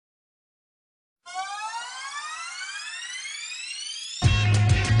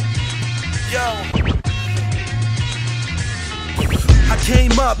Yo. I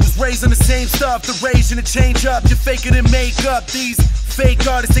came up, was raised on the same stuff. The rage and the change up, you're faker than makeup. These fake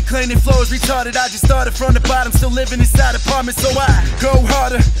artists that claim their flow is retarded. I just started from the bottom, still living inside apartments. So I go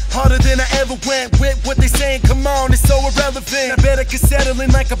harder, harder than I ever went. With what they saying, come on, it's so irrelevant. I bet I can settle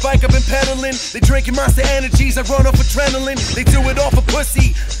in like a bike I've been pedaling. They drinking Monster Energies, I run off adrenaline. They do it off a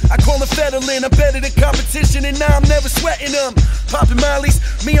pussy, I call it fettling. I'm better than competition and now I'm never sweating them. Popping Molly's,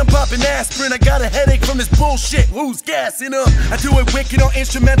 me I'm popping aspirin. I got a headache from this bullshit, who's gassing up? I do it wicked on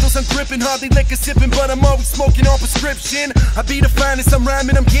instrumentals, I'm gripping. Hardly liquor sipping, but I'm always smoking on prescription. I be the finest, I'm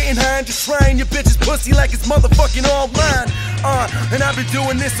rhyming, I'm getting high and just trying your bitch's pussy like it's motherfucking all mine. And I've been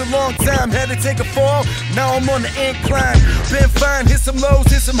doing this a long time. Had to take a fall, now I'm on the incline. Been fine, hit some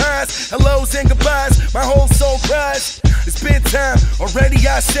lows, hit some highs. Hellos and goodbyes, my whole soul cries. It's been time, already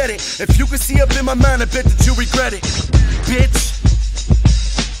I said it. If you could see up in my mind, I bet that you regret it. Bitch,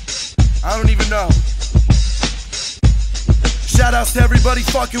 I don't even know. Shout outs to everybody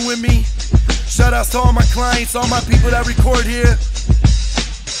fucking with me. Shout outs to all my clients, all my people that record here.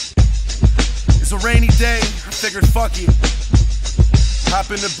 It's a rainy day, I figured fuck it. Hop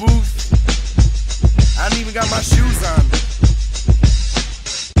in the booth, I ain't even got my shoes on.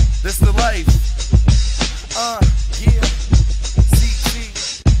 This the life.